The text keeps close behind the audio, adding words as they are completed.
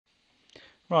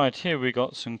Right, here we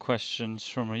got some questions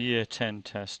from a Year 10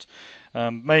 test,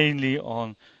 mainly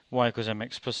on y equals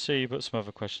mx plus c, but some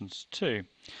other questions too.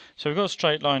 So we've got a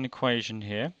straight line equation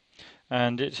here,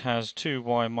 and it has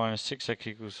 2y minus 6x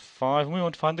equals 5, and we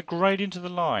want to find the gradient of the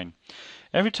line.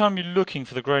 Every time you're looking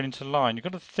for the gradient of the line, you've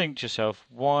got to think to yourself,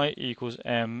 y equals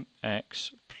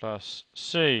mx plus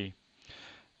c.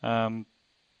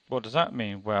 What does that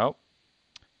mean? Well,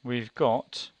 we've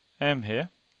got m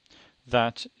here.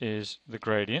 That is the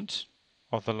gradient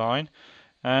of the line,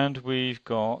 and we've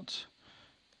got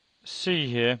C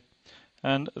here,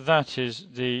 and that is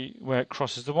the where it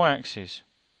crosses the y-axis.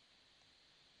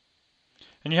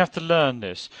 And you have to learn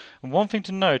this. And one thing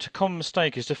to note, a common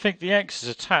mistake, is to think the x is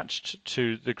attached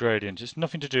to the gradient. It's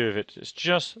nothing to do with it. It's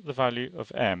just the value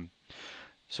of m.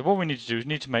 So what we need to do is we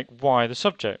need to make y the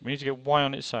subject. We need to get y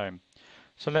on its own.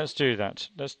 So let's do that.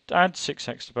 Let's add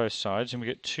 6x to both sides, and we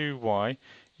get 2y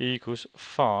equals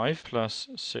 5 plus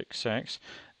 6x.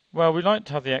 Well, we like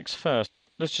to have the x first.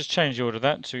 Let's just change the order of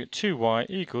that. So we get 2y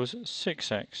equals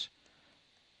 6x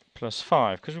plus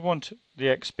 5, because we want the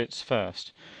x bits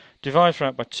first. Divide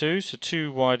throughout by 2, so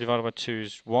 2y divided by 2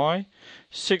 is y.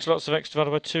 6 lots of x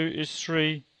divided by 2 is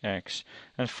 3x.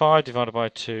 And 5 divided by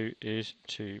 2 is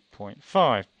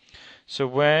 2.5. So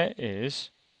where is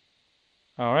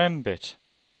our m bit?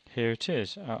 Here it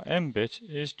is. Our m bit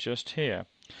is just here.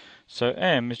 So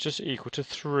m is just equal to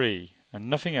 3 and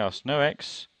nothing else. No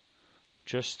x,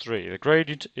 just 3. The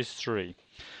gradient is 3.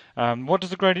 What does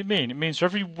the gradient mean? It means for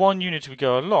every 1 unit we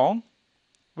go along,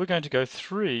 we're going to go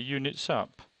 3 units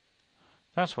up.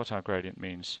 That's what our gradient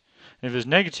means. And if there's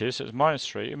negatives, so it's minus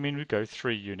 3, it means we go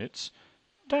 3 units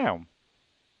down.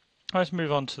 Let's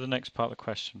move on to the next part of the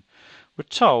question. We're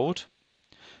told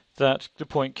that the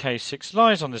point K6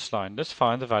 lies on this line. Let's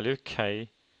find the value of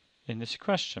K in this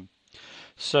question.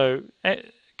 So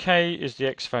K is the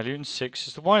x value and 6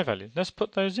 is the y value. Let's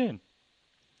put those in.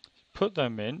 Put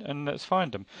them in and let's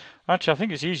find them. Actually, I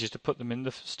think it's easiest to put them in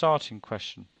the starting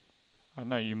question. I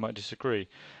know you might disagree,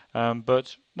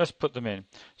 but let's put them in.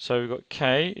 So we've got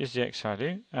K is the x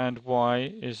value and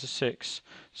y is the 6.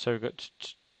 So we've got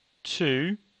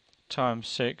 2 times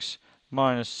 6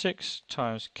 minus 6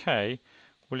 times K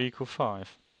will equal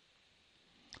 5.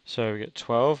 So we get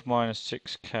 12 minus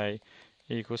 6K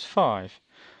equals 5.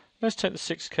 Let's take the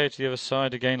 6k to the other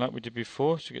side again like we did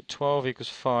before. So we get 12 equals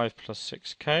 5 plus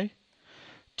 6k.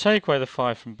 Take away the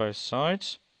 5 from both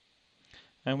sides.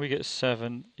 And we get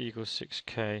 7 equals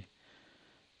 6k.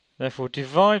 Therefore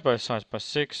divide both sides by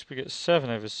 6. We get 7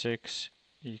 over 6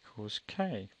 equals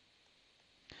k.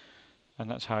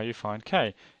 And that's how you find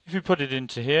k. If we put it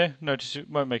into here, notice it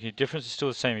won't make any difference. It's still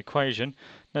the same equation.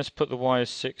 Let's put the y as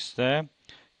 6 there.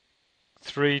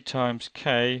 3 times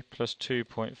k plus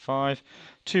 2.5.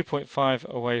 2.5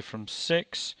 away from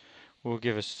 6 will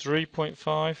give us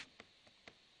 3.5.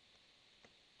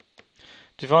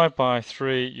 Divide by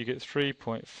 3, you get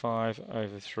 3.5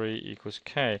 over 3 equals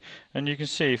k. And you can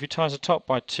see if you times the top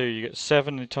by 2, you get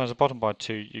 7, and you times the bottom by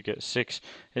 2, you get 6.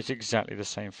 It's exactly the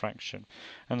same fraction.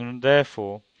 And then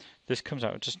therefore, this comes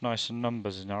out with just nicer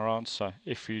numbers in our answer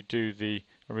if you do the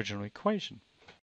original equation.